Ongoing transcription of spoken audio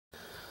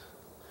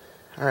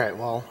Alright,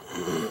 well,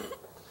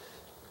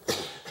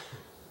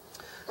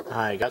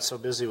 I got so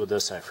busy with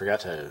this I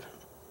forgot to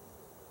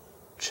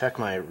check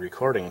my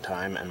recording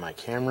time, and my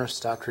camera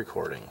stopped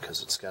recording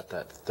because it's got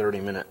that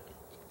 30-minute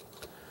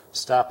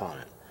stop on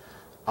it.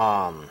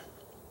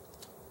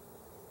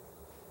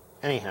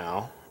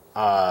 Anyhow,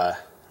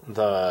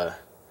 the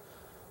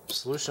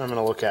solution I'm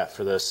going to look at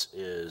for this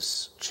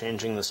is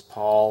changing this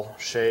pawl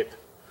shape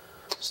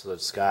so that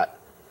it's got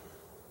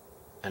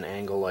an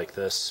angle like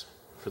this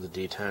for the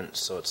detent,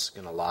 so it's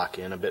going to lock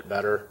in a bit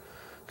better,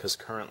 because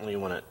currently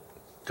when it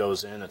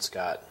goes in it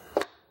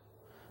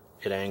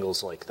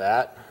angles like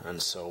that,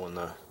 and so when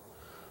the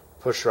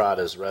push rod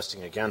is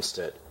resting against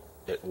it,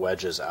 it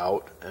wedges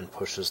out and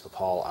pushes the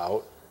pawl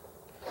out.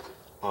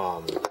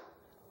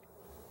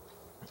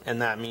 And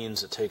that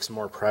means it takes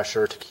more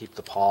pressure to keep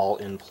the pawl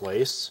in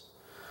place,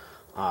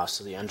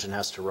 so the engine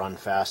has to run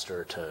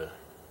faster to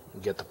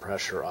get the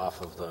pressure off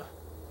of the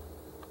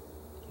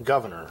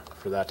governor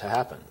for that to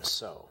happen.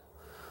 So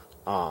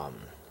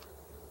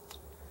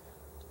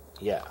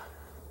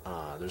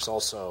there's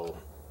also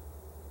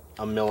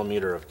a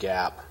millimeter of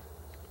gap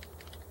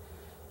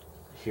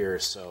here,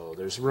 so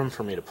there's room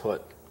for me to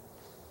put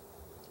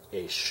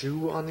a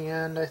shoe on the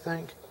end, I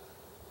think.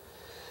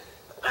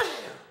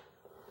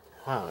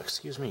 Wow,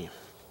 excuse me.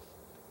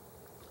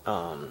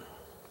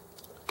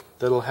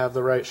 That'll have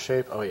the right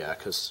shape. Oh yeah,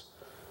 because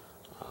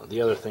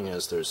the other thing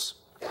is there's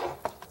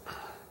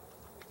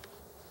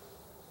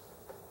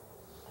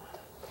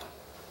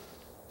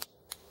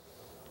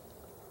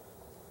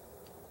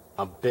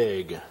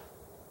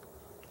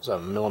there's a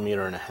 1.5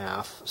 millimeter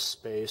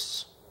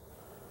space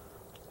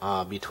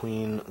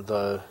between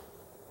the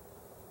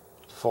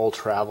full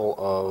travel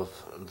of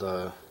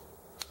the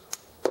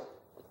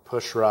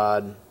push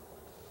rod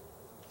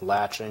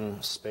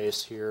latching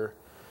space here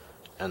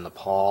and the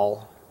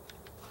pawl.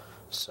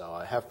 So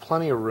I have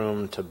plenty of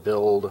room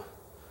to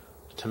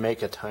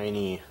make a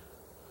tiny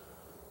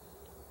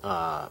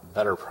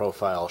better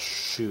profile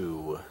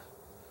shoe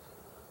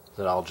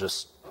that I'll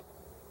just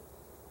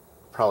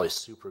probably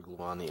super glue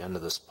on the end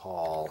of this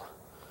pawl,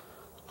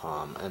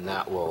 and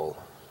that will,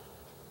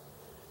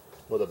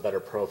 with a better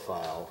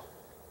profile,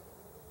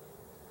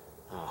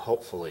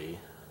 hopefully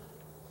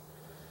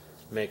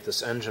make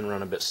this engine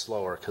run a bit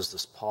slower, because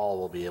this pawl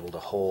will be able to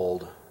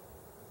hold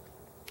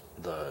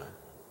the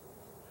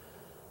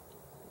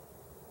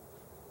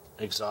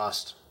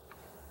exhaust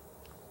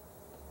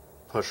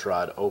push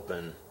rod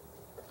open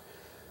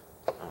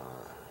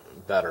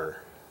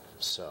better.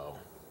 So,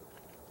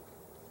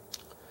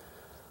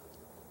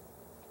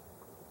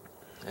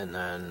 and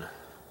then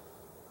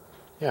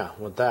yeah,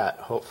 with that,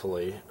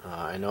 hopefully,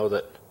 I know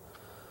that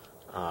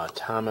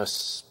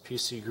Thomas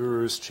PC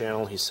Guru's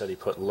channel, he said he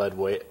put lead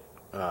weight,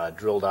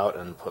 drilled out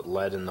and put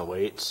lead in the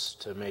weights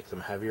to make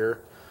them heavier.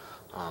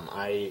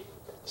 I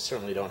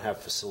certainly don't have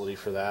facility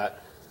for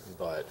that,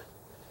 but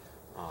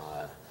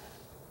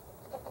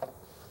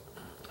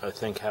I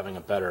think having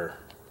a better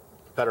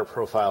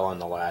profile on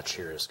the latch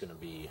here is going to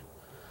be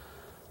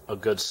a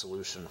good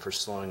solution for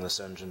slowing this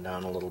engine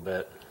down a little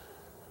bit.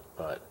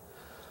 But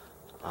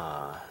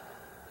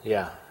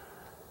yeah,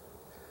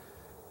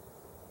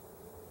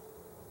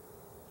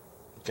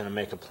 gonna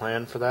make a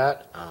plan for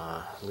that.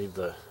 Leave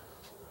the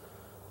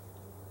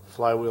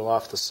flywheel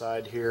off the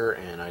side here,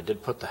 and I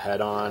did put the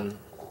head on,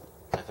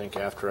 I think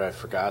after I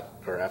forgot,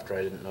 or after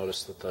I didn't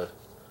notice that the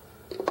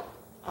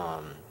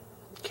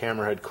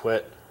camera had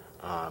quit.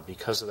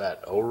 Because of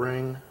that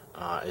O-ring,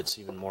 it's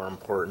even more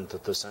important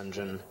that this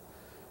engine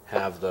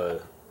have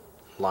the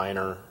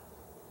liner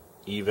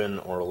even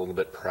or a little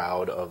bit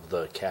proud of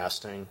the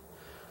casting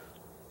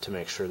to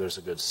make sure there's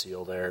a good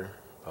seal there.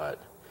 But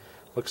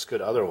looks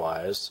good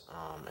otherwise,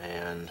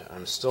 and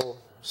I'm still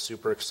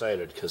super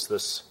excited because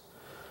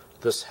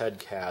this head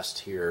cast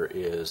here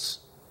is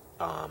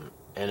an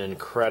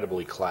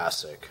incredibly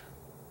classic,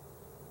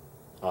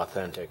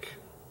 authentic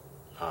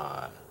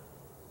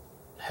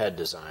head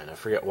design. I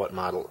forget what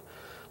model,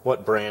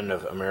 what brand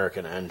of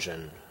American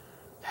engine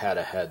had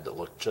a head that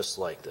looked just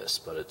like this,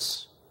 but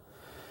it's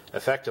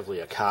effectively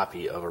a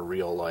copy of a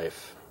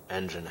real-life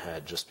engine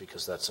head, just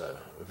because that's a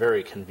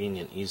very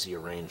convenient, easy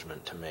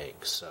arrangement to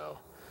make. So,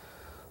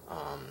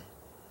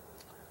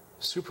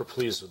 super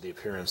pleased with the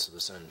appearance of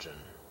this engine.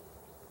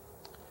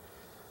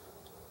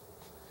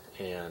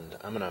 And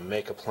I'm going to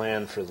make a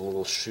plan for the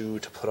little shoe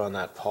to put on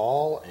that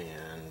pawl,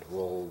 and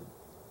we'll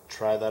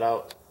try that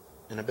out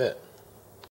in a bit.